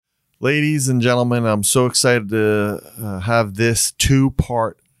Ladies and gentlemen, I'm so excited to have this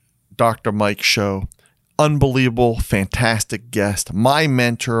two-part Dr. Mike show. Unbelievable, fantastic guest. My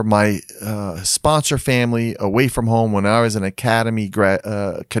mentor, my sponsor family away from home when I was an academy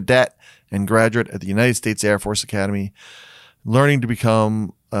cadet and graduate at the United States Air Force Academy, learning to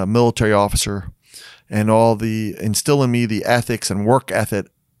become a military officer and instill in me the ethics and work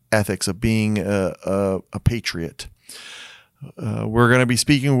ethics of being a patriot. We're going to be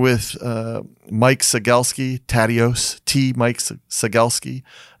speaking with Mike Cegielski, Mike Cegielski,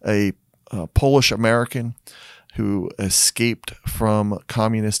 a Polish American who escaped from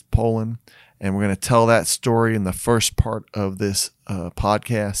communist Poland. And we're going to tell that story in the first part of this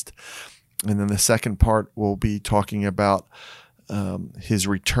podcast. And then the second part, we'll be talking about his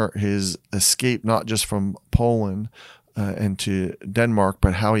escape, not just from Poland and to Denmark,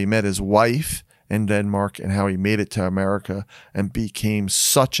 but how he met his wife in Denmark and how he made it to America and became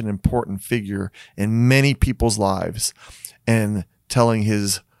such an important figure in many people's lives, and telling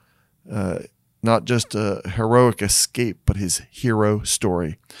his not just a heroic escape, but his hero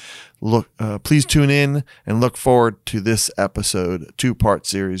story. Please tune in and look forward to this episode, two-part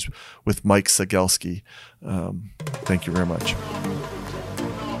series with Mike Cegielski. Thank you very much.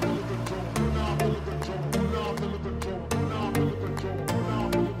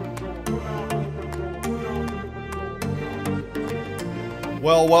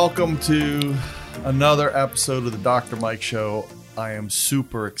 Well, welcome to another episode of the Dr. Mike Show. I am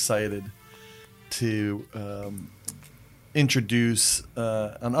super excited to introduce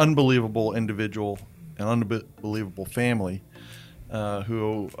an unbelievable individual, an unbelievable family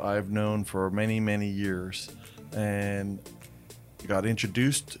who I've known for many, many years, and got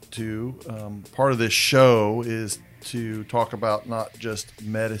introduced to. Part of this show is to talk about not just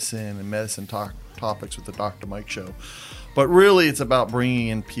medicine and medicine topics with the Dr. Mike Show, but really it's about bringing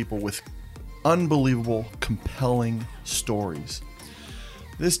in people with unbelievable, compelling stories.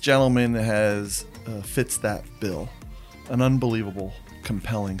 This gentleman fits that bill. An unbelievable,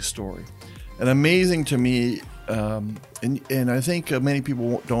 compelling story. And amazing to me, and I think many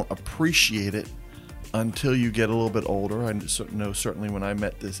people don't appreciate it until you get a little bit older. I know certainly when I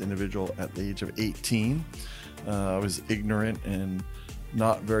met this individual at the age of 18, I was ignorant and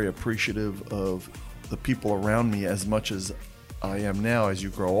not very appreciative of the people around me as much as I am now as you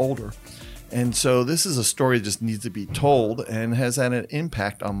grow older. And so this is a story that just needs to be told and has had an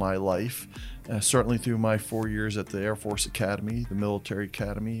impact on my life, certainly through my 4 years at the Air Force Academy, the military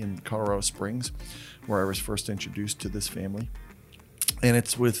academy in Colorado Springs, where I was first introduced to this family. And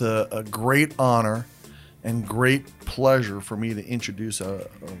it's with a great honor and great pleasure for me to introduce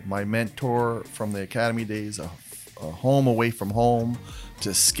my mentor from the academy days, a home away from home, to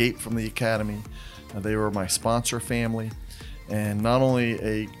escape from the academy. They were my sponsor family, and not only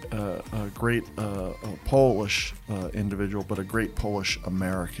a great Polish individual, but a great Polish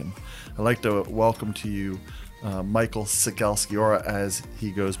American. I'd like to welcome to you Michael Cegielski, or as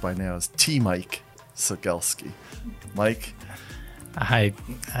he goes by now as Mike Cegielski. Mike? Hi.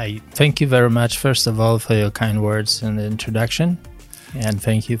 Thank you very much, first of all, for your kind words in the introduction, and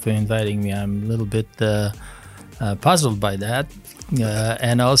thank you for inviting me. I'm a little bit puzzled by that.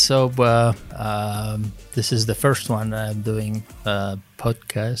 And also, this is the first one I'm doing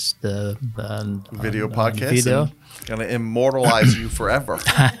podcast, video podcast. Going to immortalize you forever.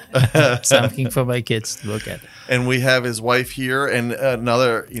 Something for my kids to look at. And we have his wife here, and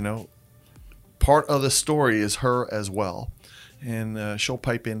another, part of the story is her as well. And she'll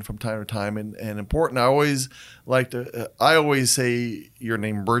pipe in from time to time. And important, I always say your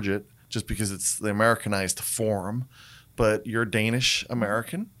name Bridget, just because it's the Americanized form. But you're Danish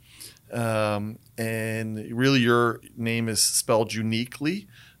American, and really your name is spelled uniquely.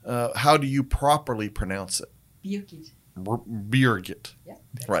 How do you properly pronounce it? Birgit. Birgit. Yeah.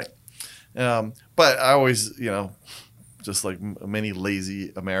 Right. But I always, just like many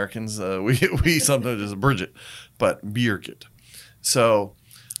lazy Americans, we sometimes just Bridget, but Birgit. So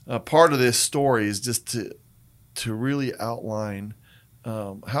part of this story is just to really outline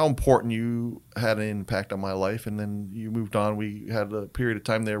how important you had an impact on my life, and then you moved on. We had a period of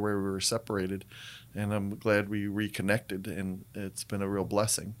time there where we were separated, and I'm glad we reconnected, and it's been a real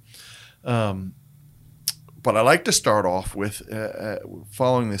blessing. But I like to start off with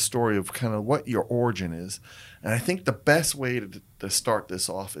following this story of kind of what your origin is, and I think the best way to start this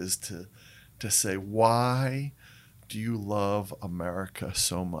off is to say, why do you love America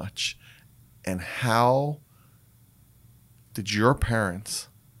so much, and how did your parents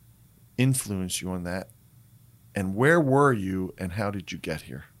influence you on that? And where were you and how did you get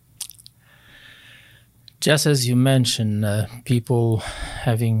here? Just as you mentioned, people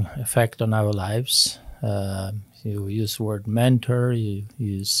having effect on our lives. You use the word mentor, you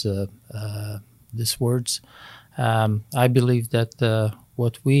use these words. I believe that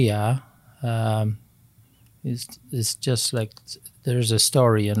what we are is just like there's a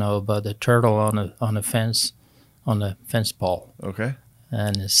story, about a turtle on a fence pole. Okay.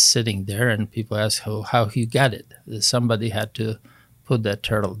 And it's sitting there, and people ask how he got it. Somebody had to put that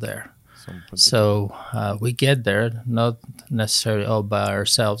turtle there. So we get there, not necessarily all by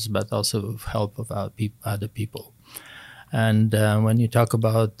ourselves, but also with help of other people. And when you talk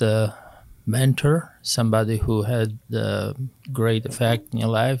about the mentor, somebody who had great effect in your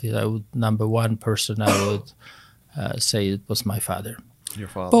life, number one person I would say it was my father. Your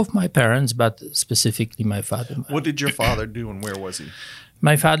father? Both my parents, but specifically my father. What did your father do, and where was he?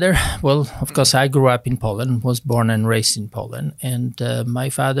 My father, well, of course, I grew up in Poland, was born and raised in Poland, and my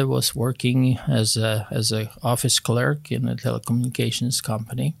father was working as a office clerk in a telecommunications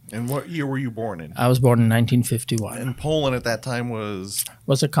company. And what year were you born in? I was born in 1951. And Poland at that time was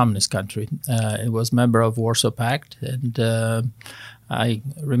a communist country. It was member of Warsaw Pact, and I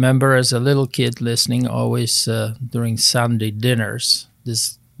remember as a little kid listening always during Sunday dinners,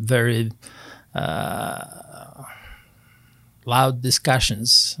 this very loud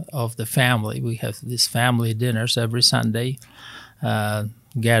discussions of the family. We have these family dinners every Sunday,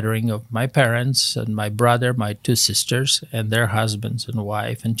 gathering of my parents and my brother, my two sisters, and their husbands and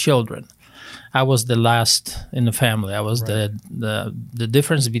wife and children. I was the last in the family. I was right. the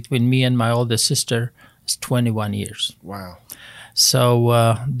difference between me and my oldest sister is 21 years. Wow.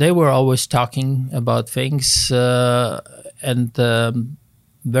 So they were always talking about things and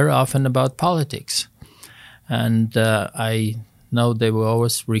very often about politics. And I know they were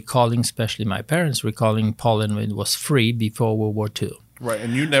always recalling, especially my parents, recalling Poland when it was free before World War II. Right,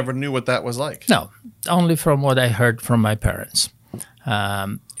 and you never knew what that was like. No, only from what I heard from my parents.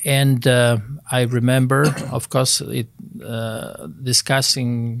 And I remember, of course,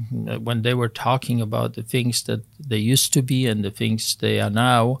 discussing when they were talking about the things that they used to be and the things they are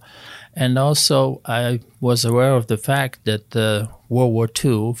now. And also I was aware of the fact that World War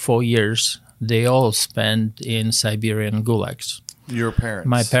II, 4 years, they all spent in Siberian gulags. Your parents?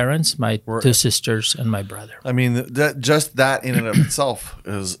 My parents, my two sisters, and my brother. I mean, that in and of itself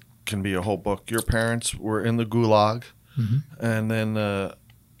can be a whole book. Your parents were in the gulag, and then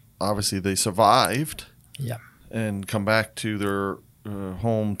obviously they survived. Yeah. And come back to their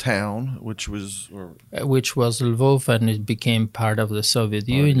hometown, which was Lvov, and it became part of the Soviet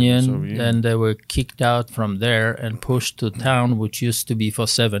Union. Then they were kicked out from there and pushed to a town which used to be for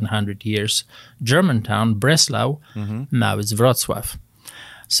 700 years German town, Breslau. Now it's Wrocław.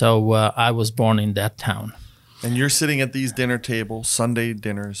 So I was born in that town. And you're sitting at these dinner tables, Sunday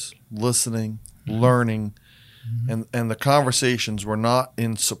dinners, listening, learning, and the conversations were not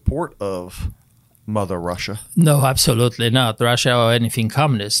in support of Mother Russia. No, absolutely not. Russia or anything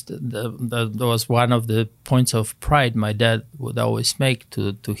communist. That was one of the points of pride my dad would always make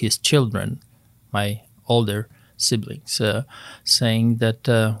to his children, my older siblings, saying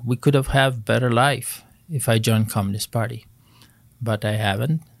that we could have had better life if I joined Communist Party. But I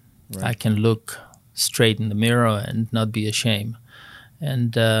haven't. Right. I can look straight in the mirror and not be ashamed.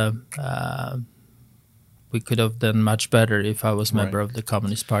 And we could have done much better if I was a member of the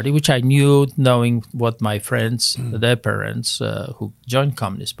Communist Party, which I knew, knowing what my friends, their parents who joined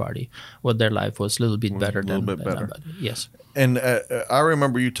Communist Party, what their life was a little bit better than better. Yes. And I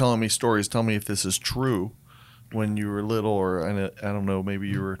remember you telling me stories. Tell me if this is true. When you were little, or I don't know, maybe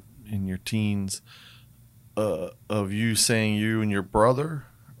you were in your teens, of you saying you and your brother,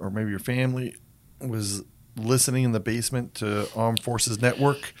 or maybe your family, was listening in the basement to Armed Forces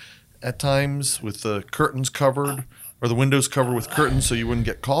Network at times with the curtains covered or the windows covered with curtains so you wouldn't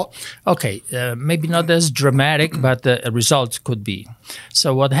get caught? Okay, maybe not as dramatic, but the results could be.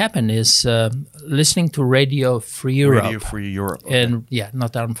 So what happened is listening to Radio Free Europe. Radio Free Europe. Okay. And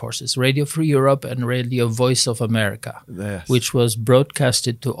not Armed Forces. Radio Free Europe and Radio Voice of America, which was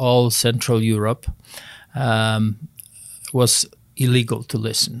broadcasted to all Central Europe, was illegal to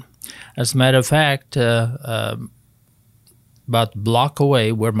listen. As a matter of fact, about a block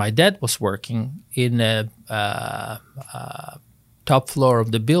away where my dad was working, in a top floor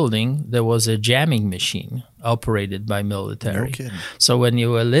of the building, there was a jamming machine operated by military. No kidding. So when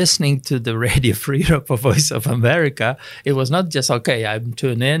you were listening to the Radio Free Europe or Voice of America, it was not just, okay, I'm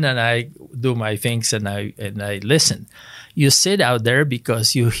tuned in and I do my things and I listen. You sit out there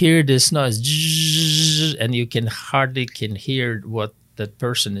because you hear this noise and you hardly can hear what that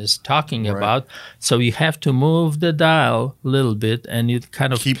person is talking Right. about. So you have to move the dial a little bit, and you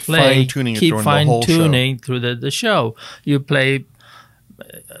kind of Keep play, fine-tuning it keep during the whole show. fine-tuning through the show. You play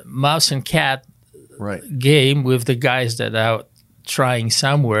mouse and cat Right. game with the guys that are trying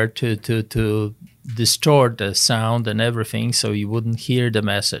somewhere to distort the sound and everything, so you wouldn't hear the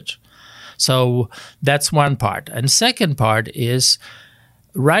message. So that's one part. And second part is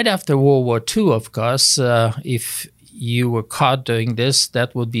right after World War II, of course, if you were caught doing this,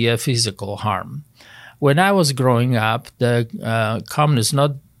 that would be a physical harm. When I was growing up, the communists,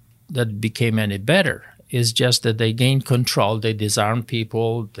 not that it became any better, it's just that they gained control. They disarmed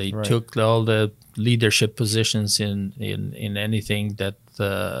people. They Right. took all the leadership positions in anything that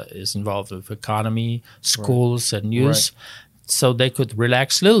is involved with economy, schools, and news. So they could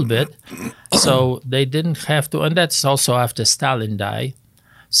relax a little bit. So they didn't have to, and that's also after Stalin died.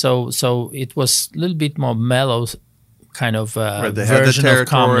 So it was a little bit more mellow kind of Right. They had the version of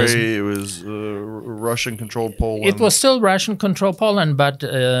communism. territory. It was Russian-controlled Poland. It was still Russian-controlled Poland, but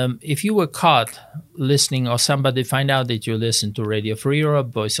if you were caught listening or somebody find out that you listened to Radio Free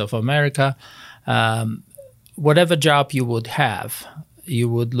Europe, Voice of America, whatever job you would have, you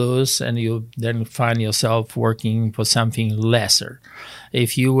would lose, and you then find yourself working for something lesser.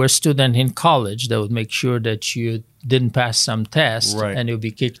 If you were a student in college, they would make sure that you didn't pass some test, Right. and you'd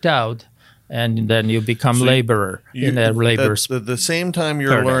be kicked out, and then you become So laborer in a labor. the same time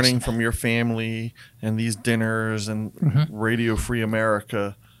you're paradise. learning from your family and these dinners and Radio Free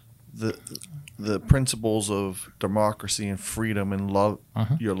America, the principles of democracy and freedom and love,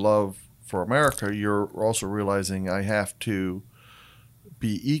 your love for America, you're also realizing I have to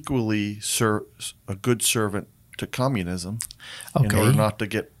be equally a good servant to communism in order not to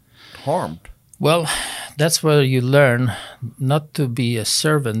get harmed. Well, that's where you learn not to be a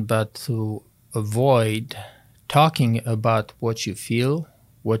servant, but to avoid talking about what you feel,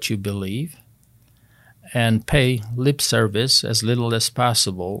 what you believe, and pay lip service as little as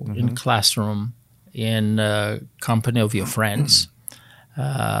possible in classroom, in company of your friends,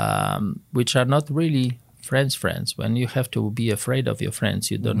 which are not really friends. When you have to be afraid of your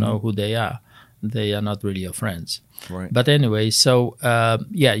friends, you don't know who they are. They are not really your friends. Right. But anyway, so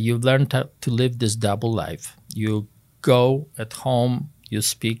you learn to live this double life. You go at home, you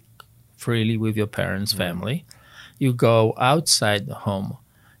speak freely with your parents' family. You go outside the home,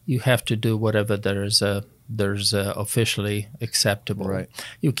 you have to do whatever there's officially acceptable. Right.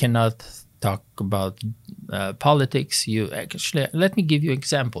 You cannot talk about politics. You actually, let me give you an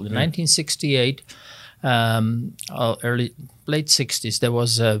example. In 1968, late 60s, there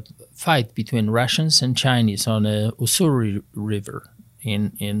was a fight between Russians and Chinese on the Ussuri River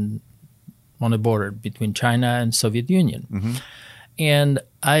on the border between China and Soviet Union. And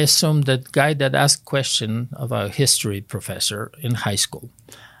I assumed that guy that asked question of a history professor in high school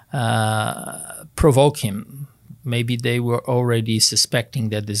provoke him. Maybe they were already suspecting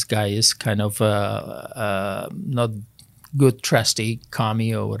that this guy is kind of not good, trusty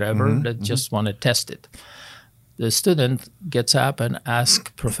commie or whatever, that just want to test it. The student gets up and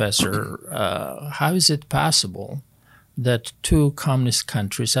asks professor, how is it possible that two communist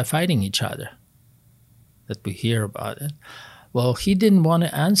countries are fighting each other? That we hear about it. Well, he didn't want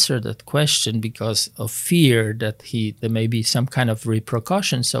to answer that question because of fear that there may be some kind of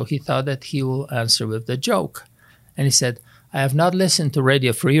repercussion, so he thought that he will answer with the joke. And he said, I have not listened to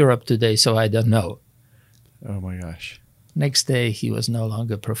Radio Free Europe today, so I don't know. Oh, my gosh. Next day, he was no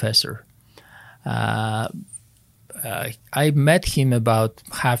longer professor. I met him about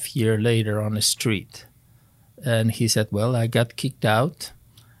half year later on the street. And he said, well, I got kicked out.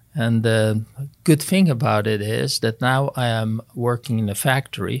 And the good thing about it is that now I am working in a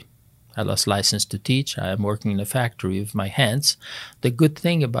factory. I lost license to teach. I am working in a factory with my hands. The good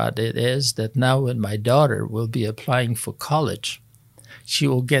thing about it is that now when my daughter will be applying for college, she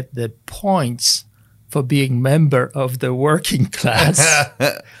will get the points for being member of the working class.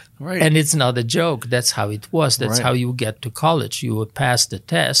 Right. And it's not a joke. That's how it was. That's Right. how you get to college. You would pass the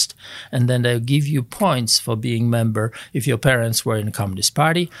test, and then they'll give you points for being member if your parents were in the Communist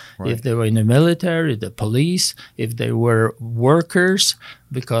Party, if they were in the military, the police, if they were workers,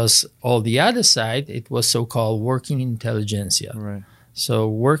 because all the other side, it was so-called working intelligentsia. Right. So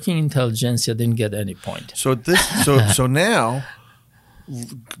working intelligentsia didn't get any point. So now,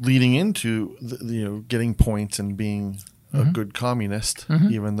 leading into getting points and being a good communist,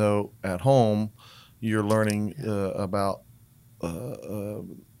 even though at home you're learning about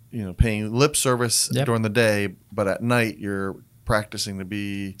paying lip service during the day, but at night you're practicing to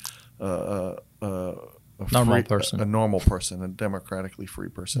be a Normal person. a normal person, a democratically free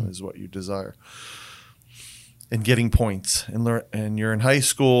person is what you desire. and getting points, and you're in high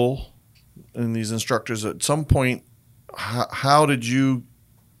school, and these instructors at some point, how did you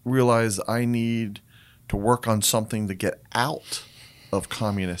realize I need to work on something to get out of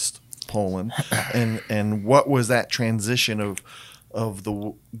communist Poland, and what was that transition of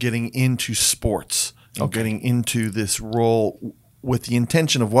the getting into sports and getting into this role with the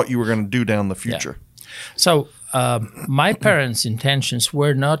intention of what you were going to do down the future? Yeah. So my parents' intentions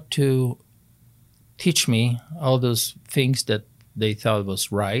were not to teach me all those things that they thought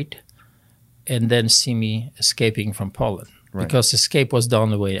was right and then see me escaping from Poland. Right. Because escape was the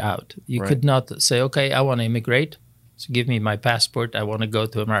only way out. You could not say, okay, I want to immigrate, so give me my passport, I want to go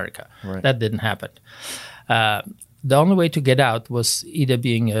to America. Right. That didn't happen. The only way to get out was either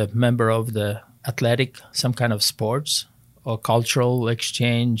being a member of the athletic, some kind of sports or cultural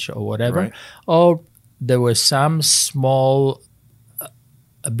exchange or whatever, or there were some small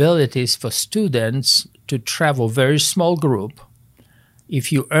abilities for students to travel, very small group.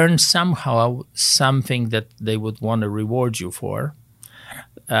 If you earn somehow something that they would want to reward you for,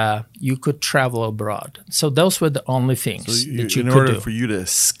 you could travel abroad. So those were the only things that you could do. In order for you to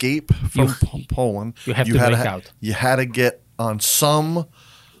escape from Poland, you have to break out. You had to get on some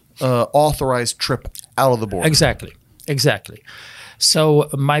authorized trip out of the border. Exactly. So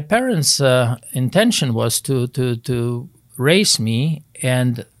my parents' intention was to raise me,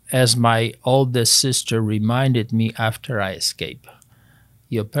 and as my oldest sister reminded me after I escaped,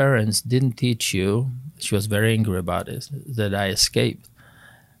 your parents didn't teach you, she was very angry about it, that I escaped,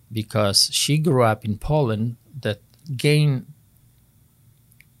 because she grew up in Poland that gained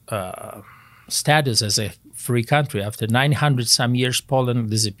status as a free country. After 900 some years, Poland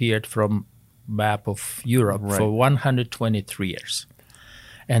disappeared from map of Europe for 123 years.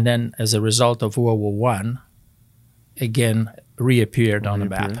 And then as a result of World War I, again reappeared on the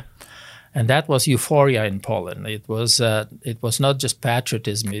map. And that was euphoria in Poland. It was not just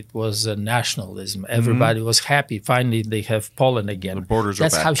patriotism; it was nationalism. Everybody was happy. Finally, they have Poland again. The borders are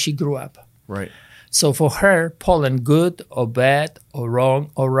back. That's how she grew up. Right. So for her, Poland, good or bad or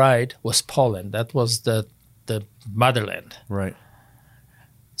wrong or right, was Poland. That was the motherland. Right.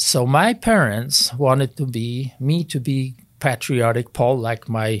 So my parents wanted me to be patriotic Pole, like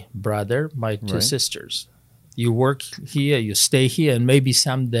my brother, my two sisters. You work here, you stay here, and maybe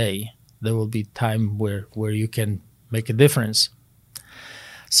someday there will be time where you can make a difference.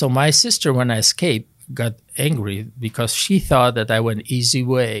 So my sister, when I escaped, got angry because she thought that I went easy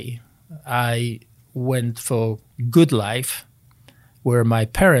way. I went for good life, where my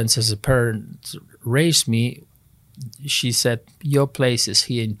parents, as a parent, raised me. She said, your place is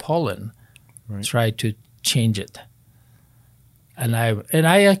here in Poland. Right. Try to change it. And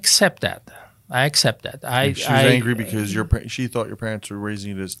I accept that. She was angry because she thought your parents were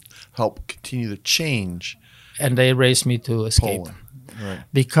raising you to help continue the change. And they raised me to escape. Poland. Right.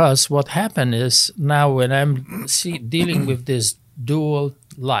 Because what happened is now when I'm dealing with this dual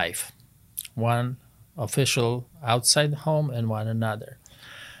life, one official outside home and one another,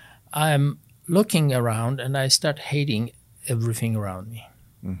 I'm looking around and I start hating everything around me.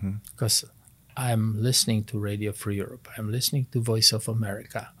 Because I'm listening to Radio Free Europe. I'm listening to Voice of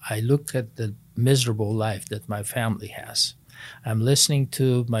America. I look at the miserable life that my family has. I'm listening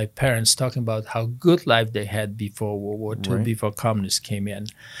to my parents talking about how good life they had before World War II, before communists came in.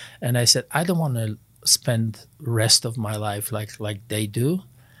 And I said, I don't want to spend the rest of my life like they do.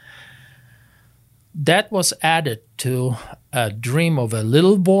 That was added to a dream of a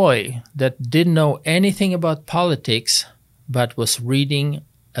little boy that didn't know anything about politics, but was reading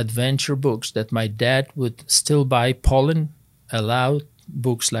adventure books that my dad would still buy. Poland allowed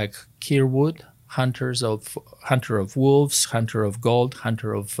books like Kirwood, Hunter of Wolves, Hunter of Gold,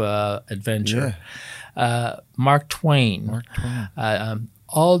 Hunter of Adventure, Mark Twain.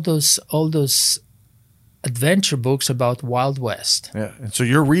 All those adventure books about Wild West. Yeah, and so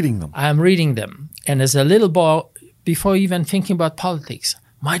you're reading them. I'm reading them. And as a little boy, before even thinking about politics,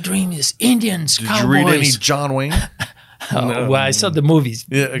 my dream is Indians, cowboys. Did you read any John Wayne? Well, I saw the movies.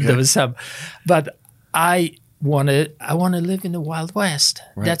 Yeah, okay. There was some. But I want to live in the Wild West.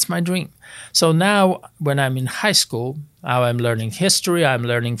 Right. That's my dream. So now when I'm in high school, now I'm learning history. I'm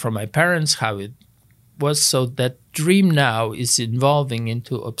learning from my parents how it was. So that dream now is evolving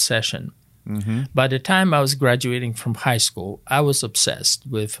into obsession. By the time I was graduating from high school, I was obsessed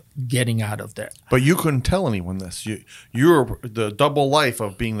with getting out of there. But you couldn't tell anyone this. You're the double life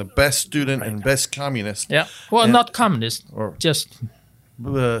of being the best student and best communist. Yeah. Well, not communist, or just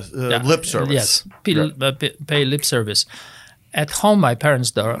lip service. Yes, pay lip service. At home, my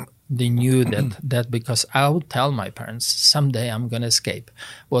parents, they knew that because I would tell my parents, someday I'm going to escape.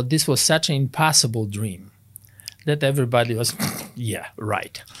 Well, this was such an impossible dream that everybody was, yeah,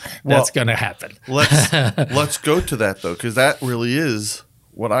 right. Well, That's going to happen. let's go to that though, because that really is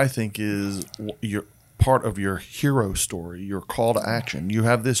what I think is your part of your hero story, your call to action. You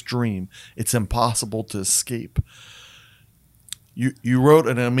have this dream; it's impossible to escape. You wrote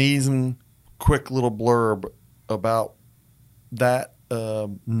an amazing, quick little blurb about that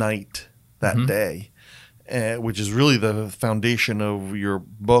night, that day, which is really the foundation of your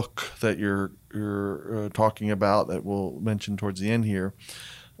book that you're talking about, that we'll mention towards the end here,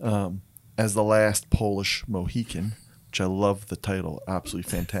 as the last Polish Mohican, which I love the title,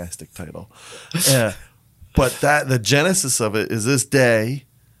 absolutely fantastic title. But the genesis of it is this day.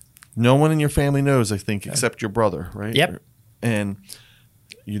 No one in your family knows, I think, except your brother, right? Yep. And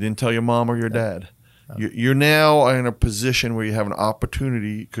you didn't tell your mom or your dad. You're now in a position where you have an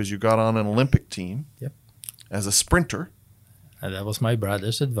opportunity because you got on an Olympic team. Yep. As a sprinter. And that was my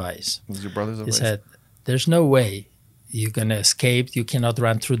brother's advice. Was your brother's advice? He said, there's no way you're going to escape. You cannot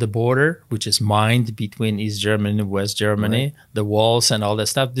run through the border, which is mined between East Germany and West Germany, right. The walls and all that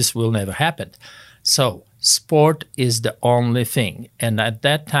stuff. This will never happen. So sport is the only thing. And at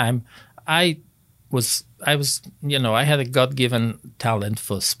that time, I had a God-given talent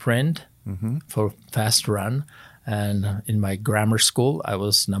for sprint, for fast run. And in my grammar school, I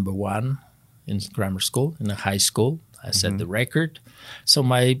was number one in grammar school, in a high school. I set the record. So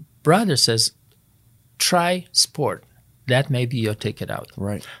my brother says, try sport. That may be your ticket out.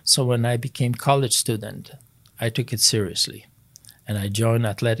 Right. So when I became college student, I took it seriously. And I joined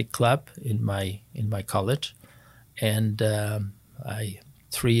athletic club in my college. And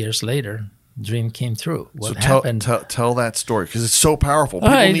 3 years later, dream came through. What happened? Tell that story, because it's so powerful.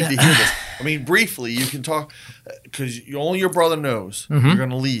 People need to hear this. I mean, briefly, you can talk, because only your brother knows you're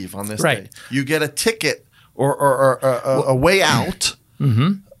going to leave on this day. You get a ticket or a way out,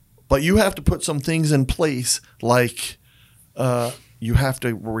 but you have to put some things in place, like you have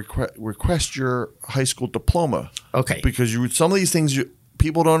to request your high school diploma. Okay. Because some of these things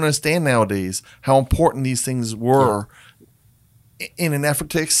people don't understand nowadays, how important these things were in an effort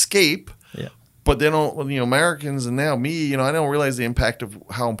to escape. Yeah. But they don't, Americans and now me, I don't realize the impact of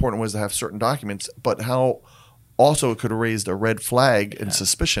how important it was to have certain documents, but how also it could have raised a red flag and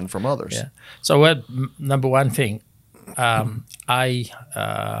suspicion from others. Yeah. So number one thing, as I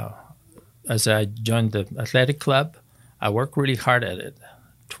joined the athletic club, I worked really hard at it,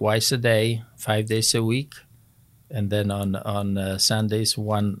 twice a day, 5 days a week, and then on Sundays,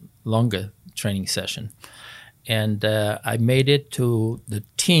 one longer training session. And I made it to the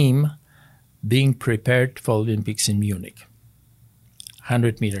team being prepared for Olympics in Munich,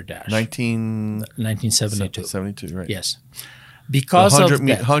 100-meter dash. 1972. 72, right. Yes. Because of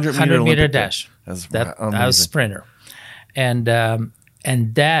that, 100-meter dash. That I was a sprinter. And that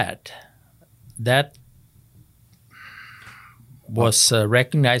was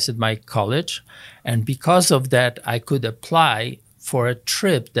recognized at my college. And because of that, I could apply for a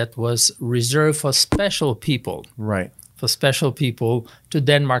trip that was reserved for special people. Right. For special people to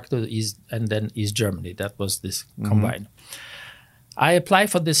Denmark and then East Germany. That was this combined. I applied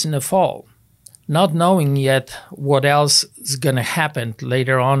for this in the fall, not knowing yet what else is going to happen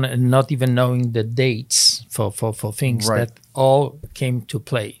later on, and not even knowing the dates for things that all came to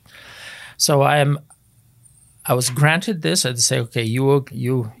play. So I was granted this. I'd say, okay, you're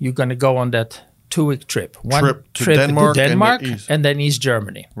going to go on that 2-week trip. One trip to Denmark and then East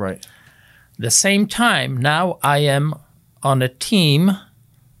Germany. Right. The same time, now I am on a team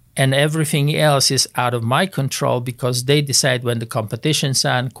and everything else is out of my control because they decide when the competitions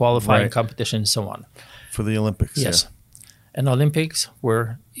are, qualifying competition and so on. For the Olympics, yes. And Olympics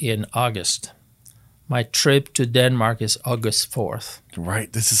were in August. My trip to Denmark is August 4th.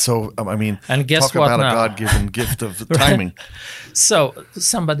 Right. This is so, and guess talk what about now? a God-given gift of timing. So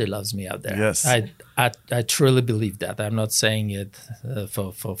somebody loves me out there. Yes. I truly believe that. I'm not saying it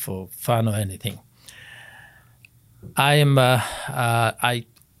for fun or anything. I've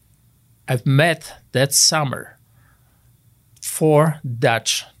met that summer 4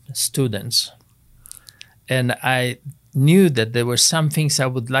 Dutch students, and I knew that there were some things I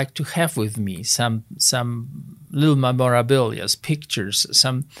would like to have with me, some little memorabilia, pictures,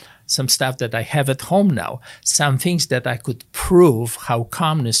 some stuff that I have at home now, some things that I could prove how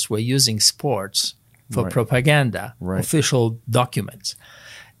communists were using sports for propaganda, official documents.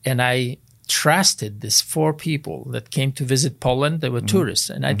 And I trusted these 4 people that came to visit Poland. They were tourists,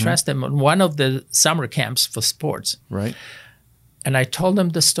 and I trusted them on one of the summer camps for sports. Right. And I told them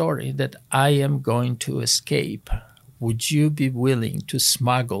the story that I am going to escape. Would you be willing to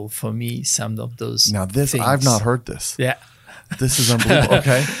smuggle for me some of those Now this, things? I've not heard this. Yeah. This is unbelievable.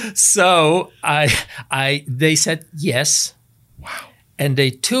 Okay. So they said yes. Wow. And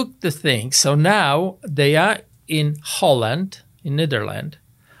they took the thing. So now they are in Holland, in Netherlands.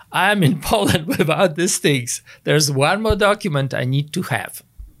 I'm in Poland without these things. There's one more document I need to have.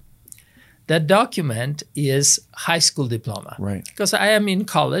 That document is high school diploma. Right. Because I am in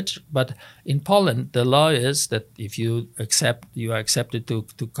college, but in Poland, the law is that if you are accepted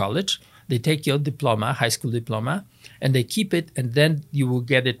to college, they take your diploma, high school diploma, and they keep it, and then you will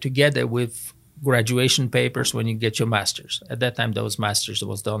get it together with graduation papers when you get your master's. At that time, those masters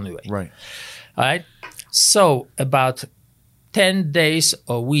was the only way. Right. All right. So about 10 days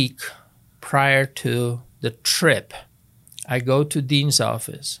a week prior to the trip, I go to dean's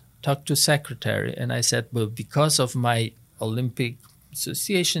office, talk to secretary, and I said, well, because of my Olympic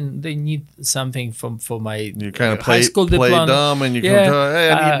association, they need something for my you kind of high school play diploma. dumb, and you come to,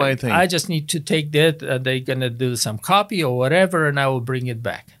 hey, I need my thing. I just need to take that. They're gonna do some copy or whatever, and I will bring it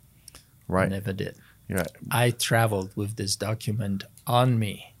back. Right. Never did. Yeah. I traveled with this document on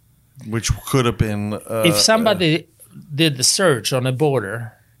me. Which could have been... if somebody did the search on a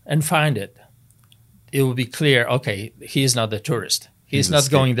border and find it, it will be clear, okay, he is not a tourist. He's not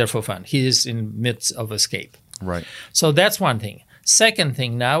going there for fun. He is in midst of escape. Right. So that's one thing. Second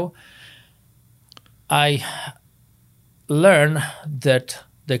thing now, I learn that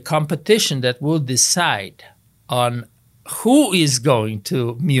the competition that will decide on who is going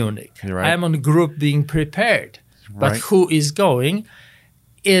to Munich. Right. I'm on a group being prepared. But Right. who is going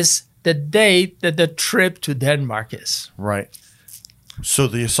is the date that the trip to Denmark is. Right. So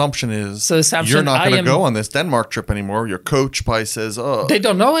the assumption is So you're not going to go on this Denmark trip anymore. Your coach probably says, oh. They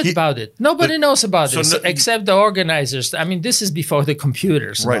don't know about it. Nobody knows about so this except the organizers. I mean, this is before the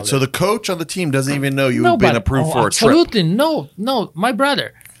computers. and all Right. So that. the coach on the team doesn't even know you've Nobody. been approved for a trip. Absolutely. No. My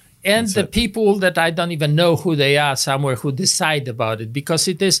brother. And the people that I don't even know who they are somewhere who decide about it, because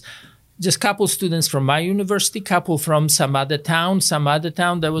it is just couple students from my university, couple from some other town.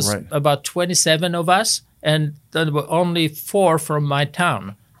 There was Right. about 27 of us, and there were only 4 from my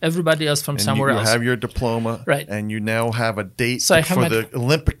town. Everybody else from And somewhere you else. have your diploma, Right. and you now have a date So I have for the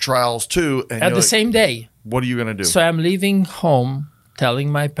Olympic trials too. And At you're the same day. what are you going to do? So I'm leaving home,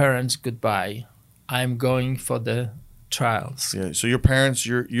 telling my parents goodbye. I'm going for the trials. Yeah. So your parents,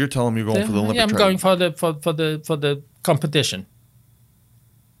 you're telling them you're going for the Olympic Yeah, I'm trials. going for the competition,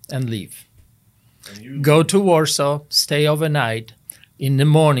 and leave. Go to Warsaw, stay overnight. In the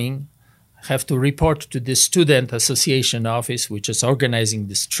morning, have to report to the student association office, which is organizing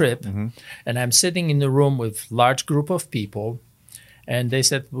this trip. Mm-hmm. And I'm sitting in the room with large group of people, and they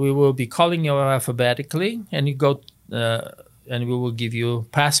said, we will be calling you alphabetically, and you go, and we will give you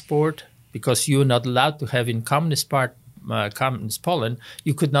passport, because you're not allowed to have in communist Poland,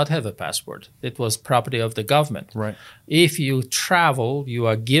 you could not have a passport. It was property of the government. Right. If you travel, you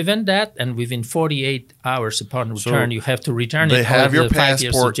are given that, and within 48 hours upon return, you have to return it. They have your 5 years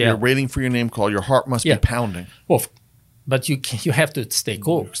of passport. jail. You're waiting for your name call. Your heart must be pounding. Well, but you have to stay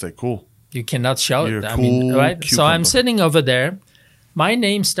cool. Stay cool. You cannot show You're it. a I mean, cool right? So I'm cucumber. sitting over there. My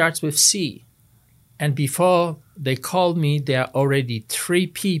name starts with C. And before they called me, there are already 3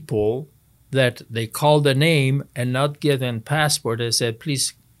 people that they called the name and not given passport. They said,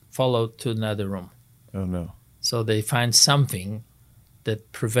 please follow to another room. Oh, no. So they find something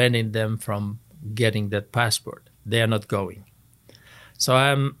that prevented them from getting that passport. They are not going. So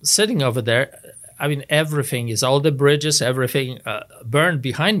I'm sitting over there. I mean, everything is, all the bridges, everything burned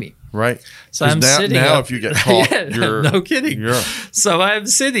behind me. Right. So I'm sitting now up- if you get caught, Yeah, you're... no kidding. So I'm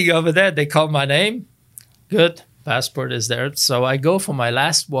sitting over there. They call my name. Good. Passport is there. So I go for my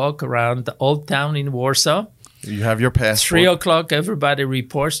last walk around the old town in Warsaw. You have your passport. 3 o'clock, everybody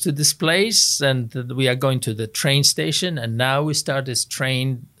reports to this place, and we are going to the train station. And now we start this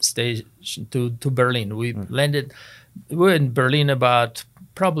train station to Berlin. We were in Berlin about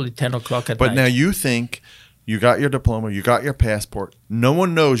probably 10 o'clock at night. But now you think you got your diploma, you got your passport. No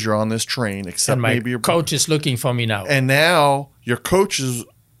one knows you're on this train except and my maybe your coach is looking for me now. And now your coach is,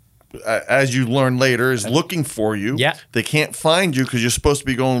 as you learn later, is looking for you. Yeah. They can't find you because you're supposed to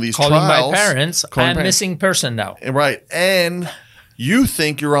be going to these Calling trials. my parents. I'm missing person now. Right. And you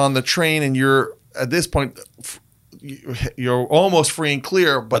think you're on the train and you're, at this point, you're almost free and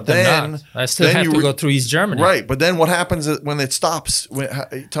clear. But they're then... not. I still have to go through East Germany. Right. But then what happens when it stops?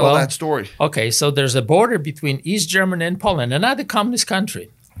 Tell that story. Okay, so there's a border between East Germany and Poland, another communist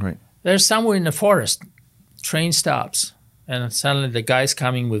country. Right. There's somewhere in the forest, train stops, and suddenly the guys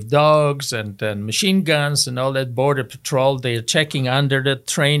coming with dogs and machine guns and all that border patrol. They're checking under the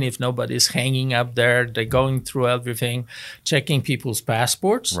train if nobody's hanging up there. They're going through everything, checking people's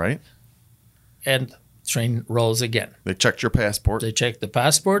passports. Right. And train rolls again. They checked your passport. They check the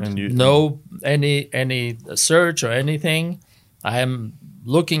passport. And no any search or anything. I am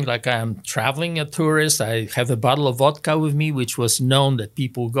looking like I am traveling a tourist. I have a bottle of vodka with me, which was known that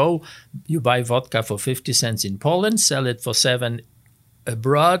people go. You buy vodka for 50 cents in Poland, sell it for 7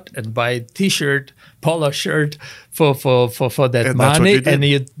 abroad, and buy a T-shirt, polo shirt for that And money, that's what you did. and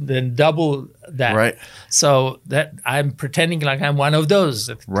you then double that. Right. So that I'm pretending like I'm one of those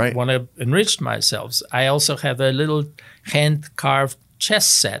that Right. want to enrich myself. I also have a little hand-carved chess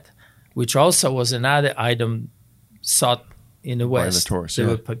set, which also was another item sought in the By the West. tourists, There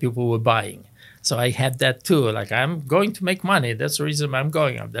yeah. were people were buying. So I had that too. Like, I'm going to make money. That's the reason I'm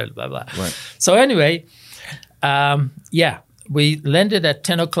going up there, blah, blah. Right. So anyway, we landed at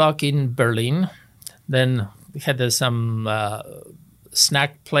 10 o'clock in Berlin. Then we had some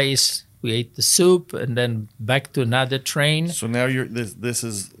snack place. We ate the soup and then back to another train. So now this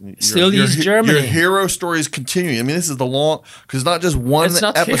is Still East Germany. Your hero story is continuing. I mean, this is the long, because not just one It's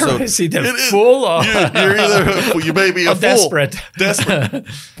not episode. hero. It's either It is. full or You're either you may be a or fool, desperate. desperate.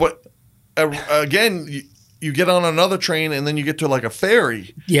 But again, you get on another train and then you get to like a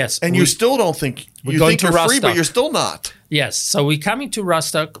ferry. Yes. And you still don't think we're you going think to you're free, Rostock. but you're still not. Yes. So we're coming to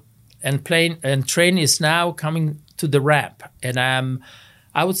Rostock, and train is now coming to the ramp, and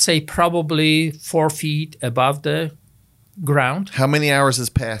I would say probably 4 feet above the ground. How many hours has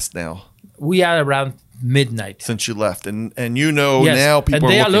passed now We are around midnight. since you left? And you know Yes. now people and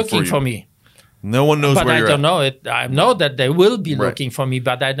they are are looking for you. me. No one knows But where I you're don't at. know it. I know that they will be Right. looking for me,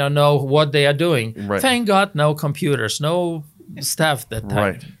 but I don't know what they are doing. Right. Thank God, no computers, no stuff that time.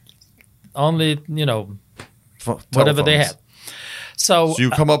 Right. Only, whatever Telephones. they have. So So you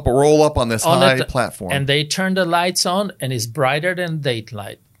come up, roll up on this on high it, platform. and they turn the lights on, and it's brighter than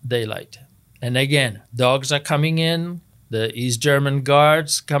daylight. And again, dogs are coming in, the East German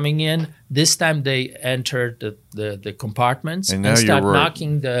guards coming in. This time they enter the compartments And and, now start you're-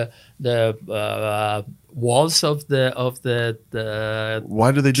 knocking the walls of the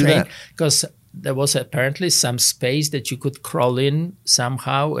Why do they do train, that? because there was apparently some space that you could crawl in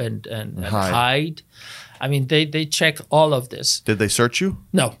somehow and hide. I mean, they check all of this. Did they search you?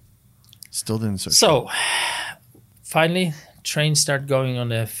 No. Still didn't search. So finally, trains start going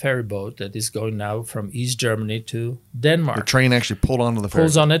on a ferry boat that is going now from East Germany to Denmark. The train actually pulled onto the ferry.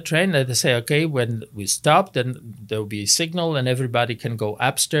 Pulls on a train, and they say, okay, when we stop, then there will be a signal and everybody can go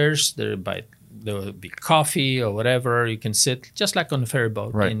upstairs. There will be coffee or whatever. You can sit just like on a ferry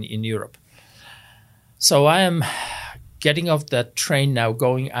boat Right. in Europe. So I am getting off that train now,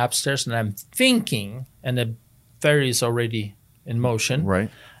 going upstairs, and I'm thinking, and the ferry is already in motion. Right.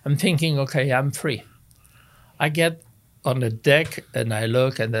 I'm thinking, okay, I'm free. I get on the deck and I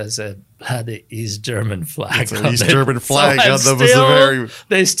look, and there's a bloody East German flag. It's an on East it. German flag I'm on the still- very.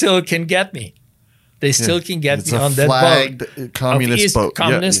 They still can get me. They still can get It's me a on that flagged boat. communist East, boat. Yeah,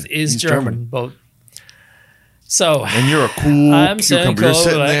 Communist yeah, East German boat. So And you're a cool I'm saying cucumber. You're cool,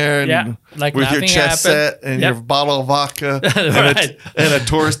 sitting like- there and yeah, like with your nothing chess happened. set and Yep. your bottle of vodka Right. and a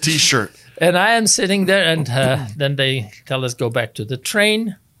tourist T-shirt. And I am sitting there, and then they tell us go back to the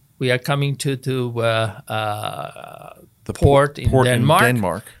train. We are coming to The port in Denmark.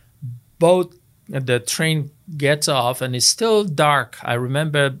 Denmark. The train gets off, and it's still dark. I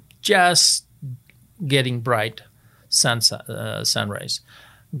remember just getting bright sunrise.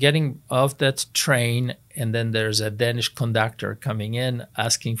 Getting off that train, and then there's a Danish conductor coming in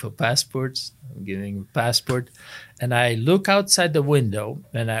asking for passports. I'm giving him a passport, and I look outside the window,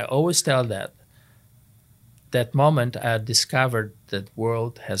 and I always tell that moment I discovered that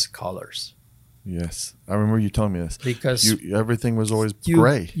world has colors. Yes, I remember you telling me this. Because everything was always you,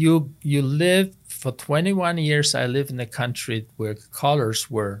 gray. You live for 21 years. I lived in a country where colors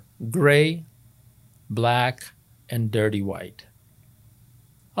were gray, black, and dirty white.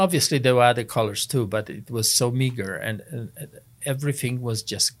 Obviously, there were other colors too, but it was so meager, and everything was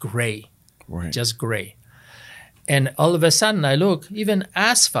just gray, Right. just gray. And all of a sudden, I look, even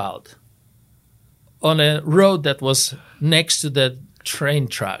asphalt on a road that was next to the train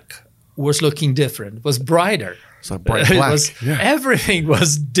track was looking different, was brighter. It's like bright black. Everything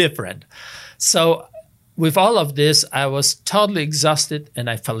was different. So with all of this, I was totally exhausted, and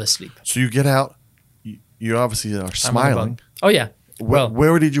I fell asleep. So you get out. You obviously are smiling. Oh, yeah. Well,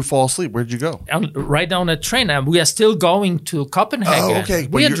 Where did you fall asleep? Where did you go? right down a train. And we are still going to Copenhagen. Oh, okay.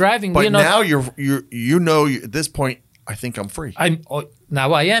 We are driving. But we are not, now at this point, I think I'm free.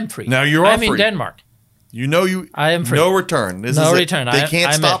 now I am free. Now you are I'm free. in Denmark. I am free. No return. This No is it. return. They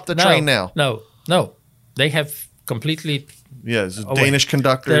can't stop the train now. No. They have completely. Yeah, it's a away. Danish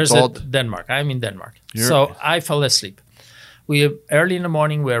conductor. There's It's all Denmark. I'm in Denmark. So I fell asleep. Early in the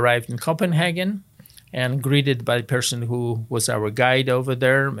morning, we arrived in Copenhagen. and greeted by the person who was our guide over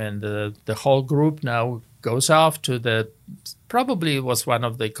there. And the whole group now goes off to probably it was one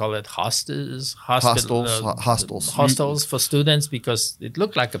of, they call it hostels for students, because it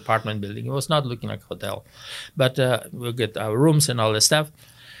looked like apartment building. It was not looking like a hotel. But we'll get our rooms and all this stuff.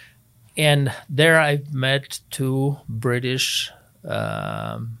 And there I met two British,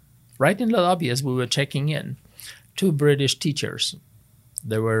 right in the lobby as we were checking in, two British teachers.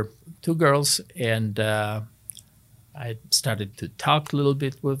 There were two girls, and I started to talk a little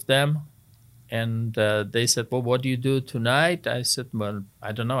bit with them. And they said, well, what do you do tonight? I said, well,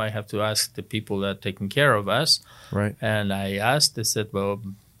 I don't know. I have to ask the people that are taking care of us. Right. And I asked, they said, well,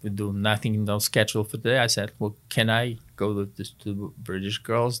 we do nothing, no schedule for today. I said, well, can I go with these two British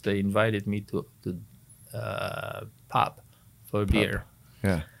girls? They invited me to pub for a beer.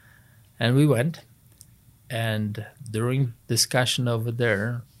 Yeah. And we went. And during discussion over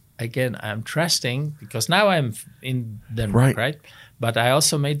there, again, I'm trusting, because now I'm in Denmark, right? But I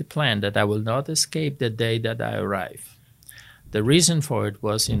also made the plan that I will not escape the day that I arrive. The reason for it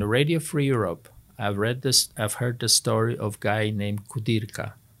was in Radio Free Europe, I've heard the story of a guy named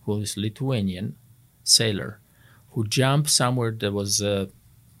Kudirka, who is Lithuanian sailor, who jumped somewhere that was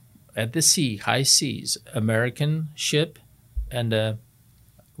at the sea, high seas, American ship and a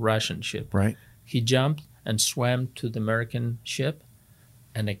Russian ship. Right. He jumped and swam to the American ship,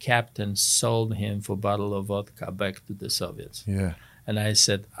 and the captain sold him for a bottle of vodka back to the Soviets. Yeah. And I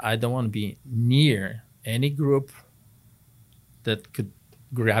said, I don't want to be near any group that could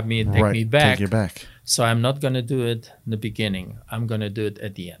grab me and take me back. Take you back. So I'm not going to do it in the beginning. I'm going to do it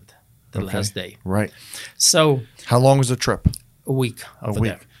at the end, the last day. Right. So how long was the trip? A week over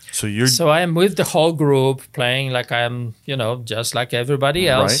there. So I am with the whole group, playing like I'm, just like everybody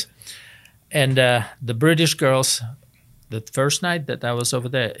else. Right. And the British girls, the first night that I was over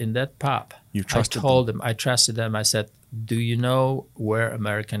there in that pub, I told them, I trusted them. I said, do you know where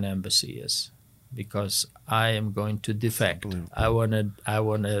American Embassy is? Because I am going to defect. I want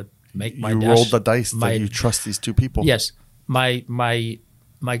to make my dash. You rolled the dice that you trust these two people. Yes. My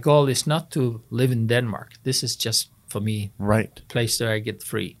goal is not to live in Denmark. This is just, for me, a place where I get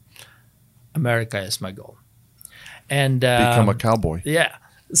free. America is my goal. And become a cowboy. Yeah.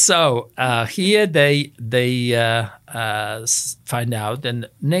 So here they find out, and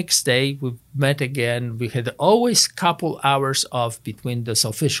next day we met again. We had always couple hours off between those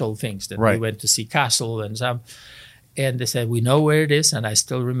official things that we went to see castle and some. And they said, we know where it is, and I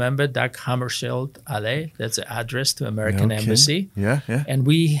still remember Dag Hammarskjöld Alley. That's the address to American Embassy. Yeah. And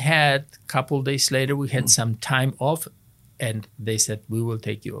we had a couple days later, we had some time off, and they said, we will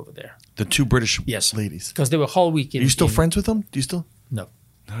take you over there. The two British ladies, because they were whole week in. Are you still friends with them? Do you still? No.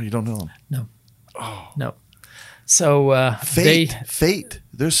 No, you don't know them. No. Oh. No. So fate.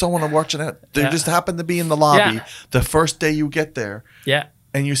 There's someone watching it. They just happen to be in the lobby the first day you get there. Yeah.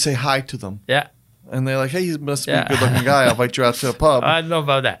 And you say hi to them. Yeah. And they're like, hey, he must be a good-looking guy. I'll invite you out to a pub. I don't know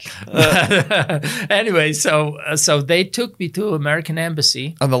about that. Anyway, so they took me to American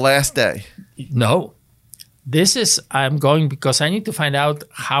Embassy. On the last day? No. I'm going because I need to find out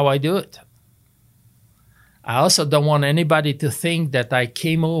how I do it. I also don't want anybody to think that I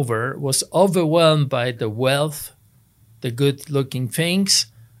came over, was overwhelmed by the wealth, the good-looking things,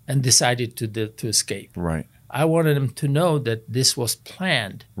 and decided to escape. Right. I wanted them to know that this was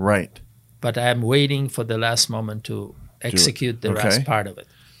planned. Right. But I'm waiting for the last moment to execute the last part of it.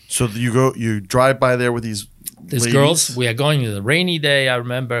 So you drive by there with these ladies? Girls. We are going to the rainy day. I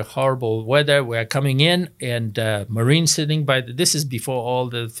remember horrible weather. We are coming in, and Marine sitting by. This is before all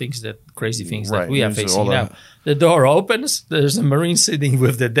the crazy things that we are facing now. The door opens. There's a Marine sitting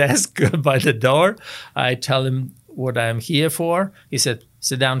with the desk by the door. I tell him what I'm here for. He said,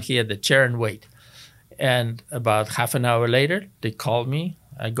 sit down here at the chair and wait. And about half an hour later, they called me.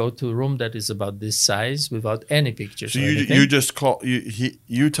 I go to a room that is about this size without any pictures. So you just call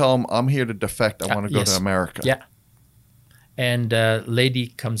you tell them, I'm here to defect. I want to go to America. Yeah. And a lady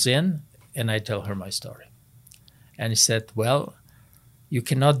comes in, and I tell her my story. And he said, well, you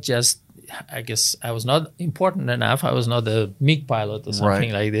cannot just, I guess I was not important enough. I was not a MiG pilot or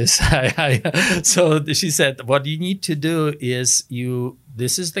something like this. So she said, what you need to do is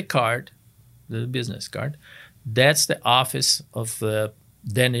this is the card, the business card. That's the office of the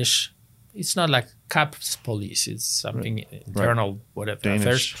Danish. It's not like cops police. It's something internal, whatever.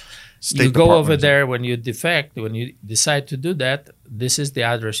 Danish State you go Department. over there when you defect. When you decide to do that, this is the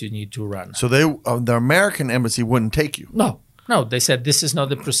address you need to run. So the American embassy wouldn't take you. No. They said this is not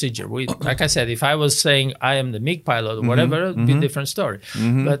the procedure. Like I said, if I was saying I am the MiG pilot or whatever, it'd be a different story.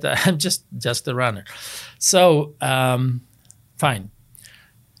 Mm-hmm. But I'm just a runner. So fine.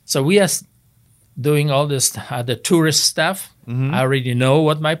 So we are doing all this, the tourist stuff. I already know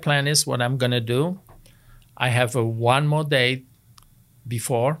what my plan is, what I'm going to do. I have one more day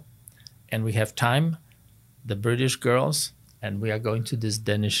before, and we have time, the British girls, and we are going to this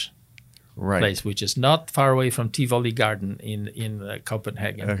Danish place, which is not far away from Tivoli Garden in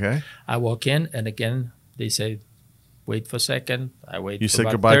Copenhagen. Okay. I walk in, and again, they say, wait for a second. I wait You for said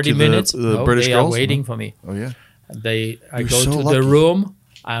about goodbye 30 to minutes. the British they girls? are waiting for me. Oh, yeah. I You're go so to lucky. the room.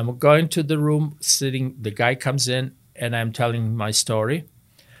 I'm going to the room, sitting. The guy comes in, and I'm telling my story.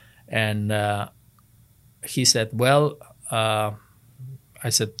 And he said, well, I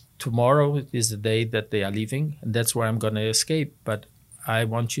said, tomorrow is the day that they are leaving, and that's where I'm going to escape. But I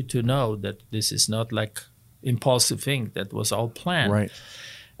want you to know that this is not like impulsive thing. That was all planned. Right.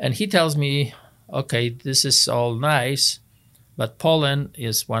 And he tells me, okay, this is all nice, but Poland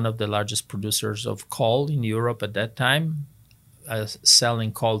is one of the largest producers of coal in Europe at that time,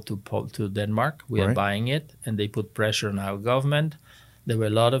 selling coal to Denmark. We are buying it, and they put pressure on our government. There were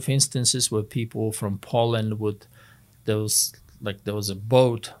a lot of instances where people from Poland there was a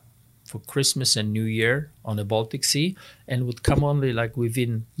boat for Christmas and New Year on the Baltic Sea, and would come only like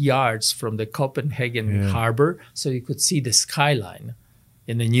within yards from the Copenhagen harbor, so you could see the skyline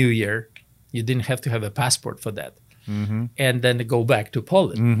in the New Year. You didn't have to have a passport for that. And then go back to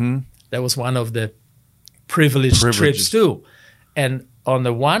Poland. That was one of the privileged trips too. And on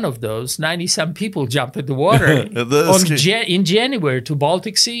one of those, 90-some people jumped in the water in January to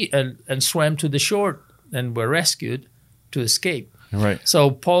Baltic Sea and swam to the shore and were rescued to escape. Right.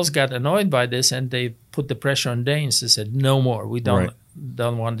 So Poles got annoyed by this, and they put the pressure on Danes and said, no more. We don't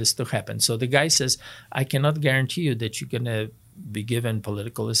want this to happen. So the guy says, I cannot guarantee you that you're going to be given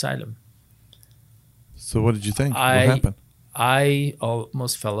political asylum. So what did you think? What happened? I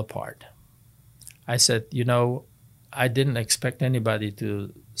almost fell apart. I said, I didn't expect anybody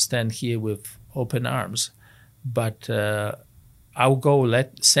to stand here with open arms, but I'll go.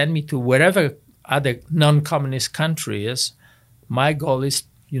 Send me to wherever other non-communist country is. My goal is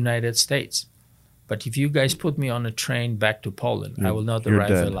United States. But if you guys put me on a train back to Poland, I will not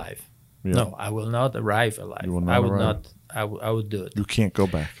arrive alive. Yeah. No, I will not arrive alive. You will not arrive. I would do it. You can't go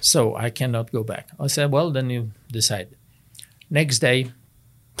back. So I cannot go back. I said, well, then you decide. Next day.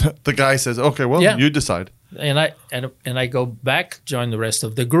 The guy says, okay, well, you decide. And I go back, join the rest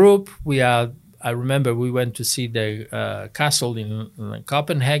of the group. I remember we went to see the castle in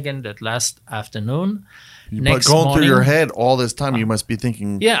Copenhagen that last afternoon. But going through your head all this time, you must be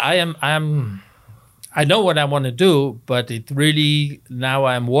thinking. Yeah, I know what I want to do, but it really, now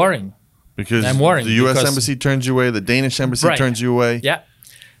I'm worrying. Because the U.S. Embassy turns you away, the Danish Embassy turns you away. Yeah.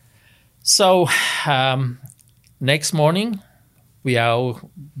 So next morning, we are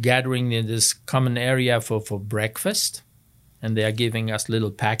all gathering in this common area for breakfast. And they are giving us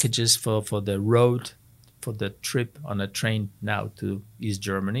little packages for the road, for the trip on a train now to East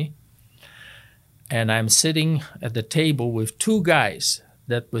Germany. And I'm sitting at the table with two guys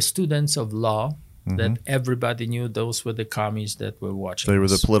that were students of law, that everybody knew those were the commies that were watching. They were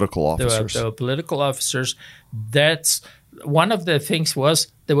the political officers. They were political officers. That's one of the things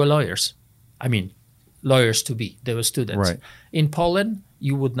was they were lawyers. I mean, lawyers to be. They were students. Right. In Poland,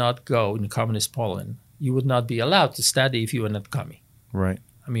 you would not go, in communist Poland, you would not be allowed to study if you were not commie. Right.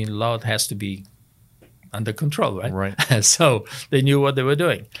 I mean, law has to be under control, right? Right. So they knew what they were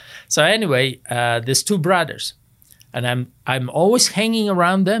doing. So anyway, there's two brothers. And I'm always hanging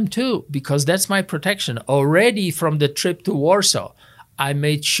around them too, because that's my protection. Already from the trip to Warsaw, I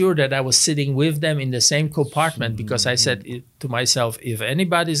made sure that I was sitting with them in the same compartment, because I said to myself, if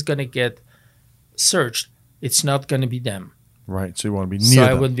anybody's going to get searched, it's not going to be them. Right, so you want to be near them.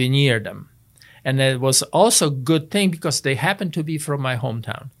 So I would be near them. And it was also a good thing because they happened to be from my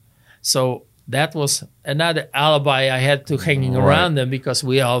hometown. So that was another alibi I had to hanging around them, because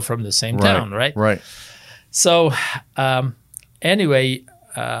we are all from the same town, right? Right. So anyway,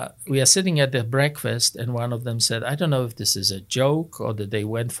 we are sitting at the breakfast, and one of them said, I don't know if this is a joke or that they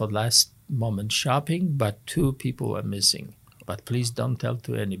went for last moment shopping, but two people are missing. But please don't tell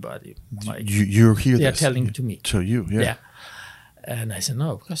to anybody. You hear They are this. telling to me. To you, yeah. And I said,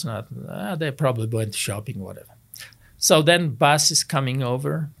 no, of course not. They probably went shopping, whatever. So then bus is coming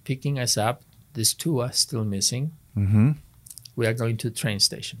over, picking us up. These two are still missing. Mm-hmm. We are going to the train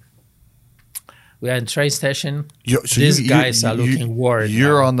station. We are in train station. These guys are looking worried.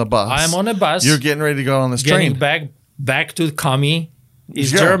 You're on the bus. I'm on a bus. You're getting ready to go on this train. Getting back to commie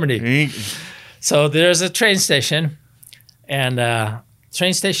East Germany. So there's a train station. And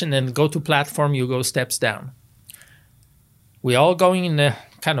train station, then go to platform, you go steps down. We all going in a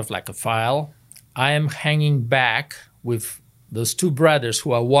kind of like a file. I am hanging back with those two brothers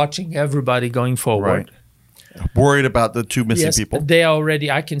who are watching everybody going forward. Right. Worried about the two missing people. They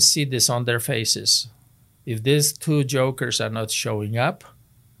already, I can see this on their faces. If these two jokers are not showing up,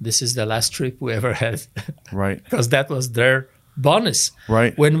 this is the last trip we ever had. Right. Because that was their bonus.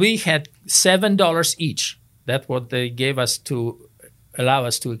 Right. When we had $7 each, that's what they gave us to allow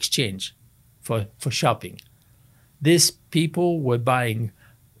us to exchange for shopping. These people were buying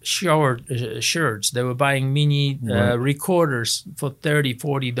shirts. They were buying mini recorders for $30,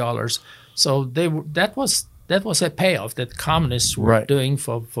 $40. So that was a payoff that communists were doing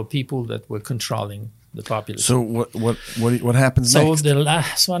for people that were controlling the populace. So what happens next? So the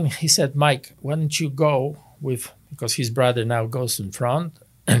last one, he said, Mike, why don't you go with, because his brother now goes in front,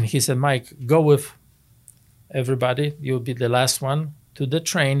 and he said, Mike, go with everybody. You'll be the last one to the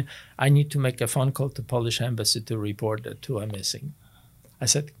train. I need to make a phone call to Polish embassy to report that two are missing. I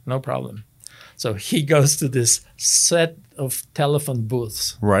said, no problem. So he goes to this set of telephone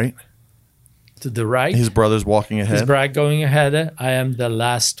booths. Right. To the right. His brother's walking ahead. His brother going ahead. I am the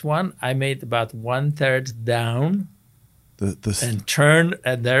last one. I made about 1/3 down and turned,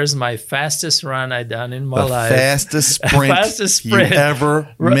 and there's my fastest run I done in my life. Fastest sprint you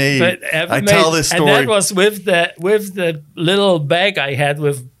ever made. Tell this story. And that was with the little bag I had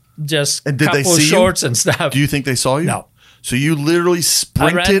with just a couple shorts and stuff. Do you think they saw you? No. So you literally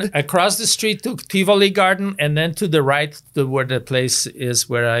sprinted? I ran across the street to Tivoli Garden and then to the right to where the place is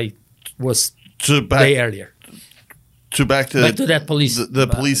where I was day earlier. Back to that police the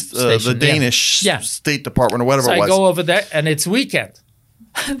police station, the Danish State Department or whatever it was. So I go over there and it's weekend.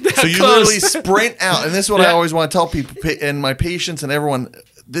 So you literally sprint out, and this is what I always want to tell people and my patients and everyone.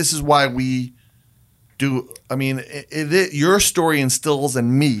 This is why we do. I mean, your story instills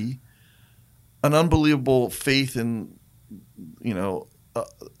in me an unbelievable faith in,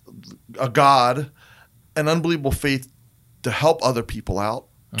 a God, an unbelievable faith to help other people out.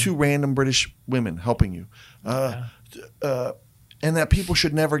 Two random British women helping you. And that people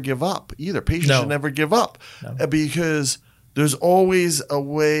should never give up either. Patients should never give up because there's always a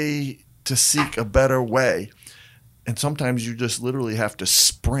way to seek a better way. And sometimes you just literally have to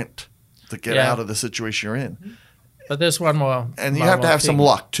sprint to get out of the situation you're in. But there's one more. And you have to have some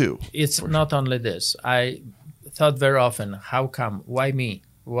luck too. It's not only this. I thought very often, how come? Why me?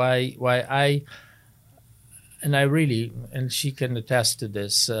 Why I? And I really, and she can attest to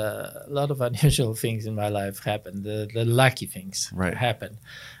this, a lot of unusual things in my life happened. The lucky things happen,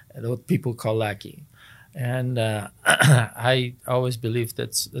 what people call lucky. And I always believe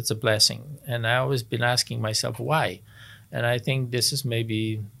that's a blessing. And I always been asking myself, why? And I think this is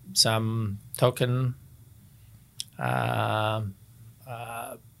maybe some token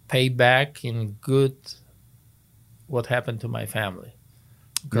payback in good what happened to my family.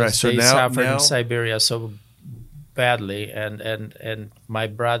 Because they suffered in Siberia so badly, and my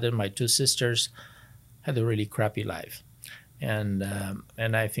brother, my two sisters had a really crappy life, and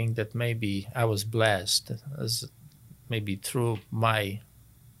I think that maybe I was blessed, as maybe through my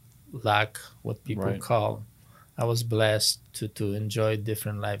luck, what people call, I was blessed to enjoy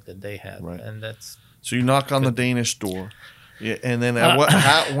different life that they had, and that's. So you knock on the Danish door. Yeah, and then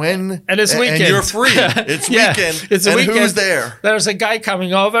when and it's weekend, and you're free. It's weekend. It's a weekend. Who's there? There's a guy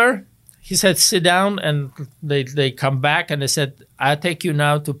coming over. He said, sit down, and they come back, and they said, I'll take you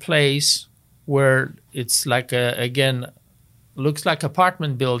now to a place where it's like, looks like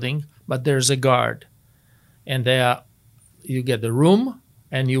apartment building, but there's a guard. And you get the room,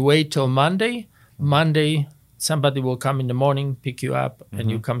 and you wait till Monday. Monday, somebody will come in the morning, pick you up, and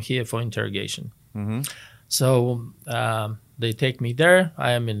you come here for interrogation. Mm-hmm. So they take me there.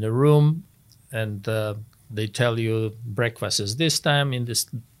 I am in the room, and they tell you breakfast is this time in this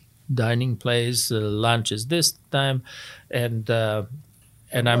dining place, lunch is this time, and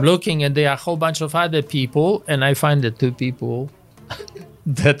I'm looking, and there are a whole bunch of other people, and I find the two people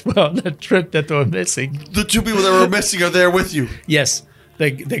that were on the trip that were missing. The two people that were missing are there with you? Yes.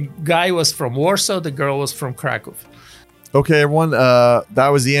 The guy was from Warsaw, the girl was from Krakow. Okay, everyone, that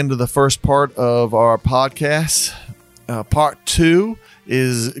was the end of the first part of our podcast. Part 2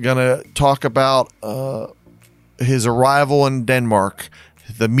 is going to talk about his arrival in Denmark,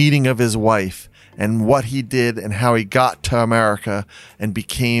 the meeting of his wife, and what he did and how he got to America and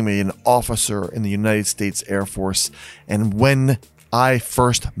became an officer in the United States Air Force, and when I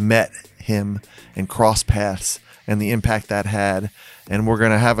first met him and crossed paths and the impact that had. And we're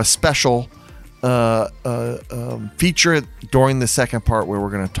going to have a special feature during the second part where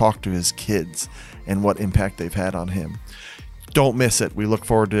we're going to talk to his kids and what impact they've had on him. Don't miss it. We look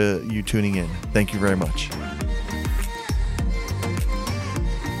forward to you tuning in. Thank you very much.